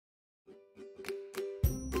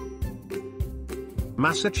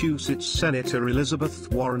Massachusetts Senator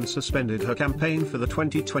Elizabeth Warren suspended her campaign for the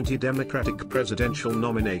 2020 Democratic presidential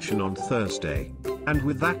nomination on Thursday. And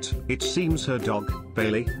with that, it seems her dog,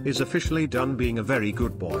 Bailey, is officially done being a very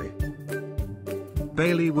good boy.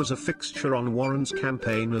 Bailey was a fixture on Warren's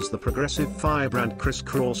campaign as the progressive firebrand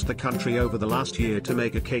crisscrossed the country over the last year to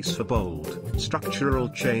make a case for bold, structural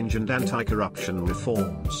change and anti-corruption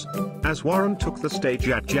reforms. As Warren took the stage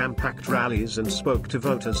at jam-packed rallies and spoke to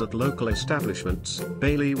voters at local establishments,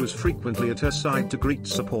 Bailey was frequently at her side to greet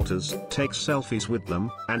supporters, take selfies with them,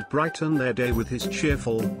 and brighten their day with his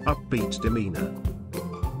cheerful, upbeat demeanor.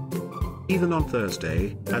 Even on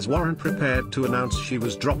Thursday, as Warren prepared to announce she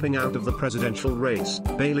was dropping out of the presidential race,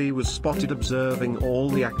 Bailey was spotted observing all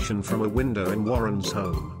the action from a window in Warren's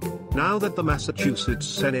home. Now that the Massachusetts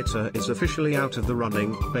senator is officially out of the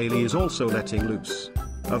running, Bailey is also letting loose.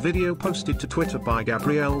 A video posted to Twitter by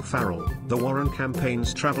Gabrielle Farrell, the Warren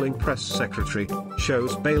campaign's traveling press secretary,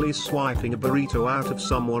 shows Bailey swiping a burrito out of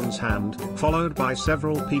someone's hand, followed by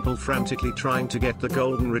several people frantically trying to get the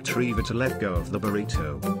golden retriever to let go of the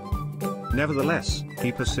burrito. Nevertheless,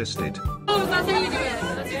 he persisted.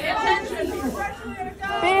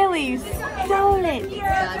 Bailey, stole it!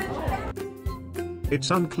 It's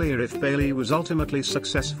unclear if Bailey was ultimately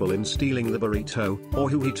successful in stealing the burrito, or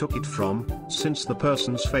who he took it from, since the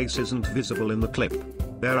person's face isn't visible in the clip.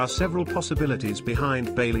 There are several possibilities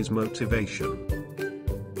behind Bailey's motivation.